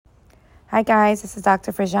Hi guys, this is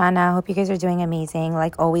Dr. Frajana. Hope you guys are doing amazing.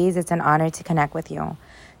 Like always, it's an honor to connect with you.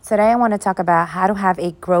 Today I want to talk about how to have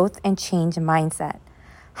a growth and change mindset.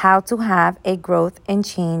 How to have a growth and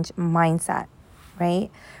change mindset, right?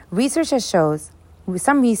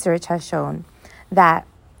 Some research has shown that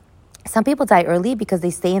some people die early because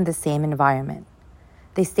they stay in the same environment.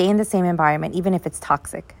 They stay in the same environment even if it's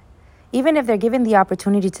toxic. Even if they're given the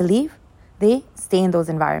opportunity to leave, they stay in those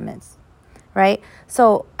environments. Right?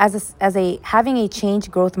 So having a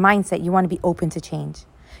change growth mindset, you want to be open to change.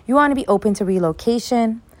 You want to be open to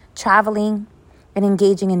relocation, traveling, and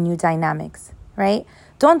engaging in new dynamics, right?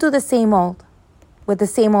 Don't do the same old with the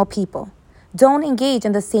same old people. Don't engage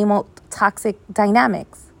in the same old toxic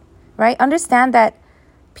dynamics, right? Understand that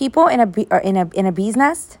people in a bee's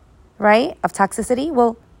nest, right, of toxicity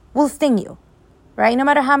will sting you, right? No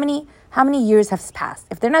matter how many years have passed.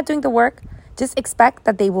 If they're not doing the work, just expect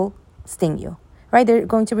that they will sting you, right? They're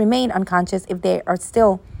going to remain unconscious if they are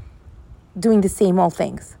still doing the same old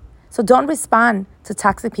things. So don't respond to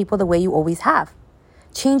toxic people the way you always have.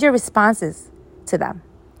 Change your responses to them.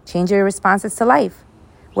 Change your responses to life,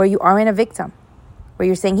 where you aren't a victim, where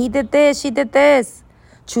you're saying, he did this, she did this.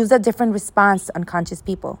 Choose a different response to unconscious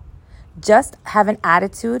people. Just have an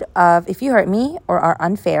attitude of, if you hurt me or are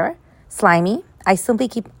unfair, slimy, I simply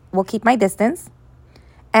will keep my distance.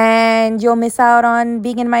 And you'll miss out on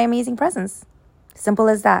being in my amazing presence. Simple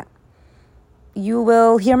as that. You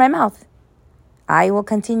will hear my mouth. I will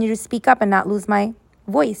continue to speak up and not lose my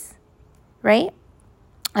voice, right?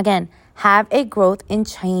 Again, have a growth and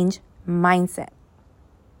change mindset.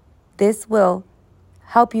 This will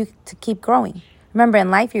help you to keep growing. Remember, in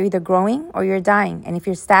life, you're either growing or you're dying. And if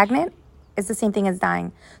you're stagnant, it's the same thing as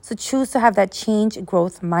dying. So choose to have that change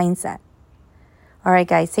growth mindset. All right,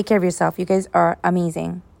 guys, take care of yourself. You guys are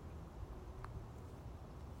amazing.